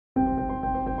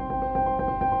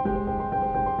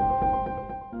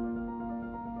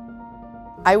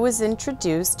I was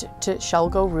introduced to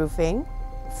Salgau Roofing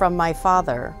from my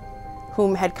father,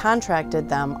 whom had contracted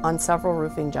them on several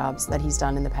roofing jobs that he's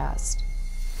done in the past.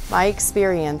 My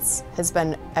experience has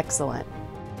been excellent.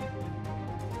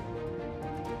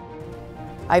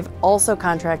 I've also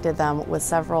contracted them with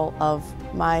several of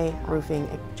my roofing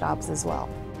jobs as well.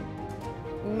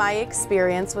 My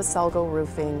experience with Salgau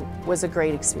Roofing was a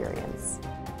great experience.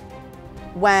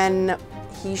 When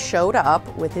he showed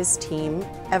up with his team,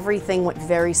 everything went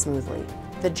very smoothly.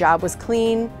 The job was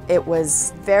clean, it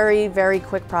was very, very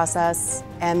quick process,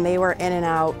 and they were in and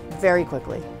out very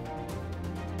quickly.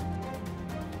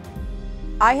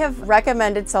 I have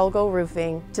recommended Salgau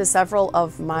Roofing to several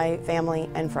of my family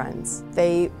and friends.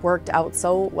 They worked out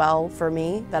so well for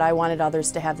me that I wanted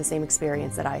others to have the same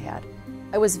experience that I had.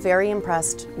 I was very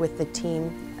impressed with the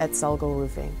team at Salgau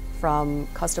Roofing, from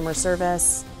customer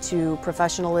service to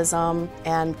professionalism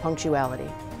and punctuality.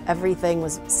 Everything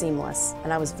was seamless,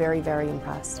 and I was very, very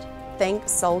impressed. Thank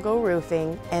Salgau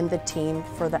Roofing and the team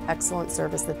for the excellent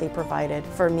service that they provided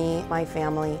for me, my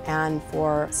family, and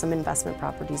for some investment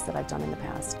properties that I've done in the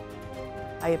past.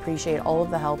 I appreciate all of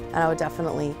the help, and I would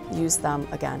definitely use them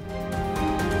again.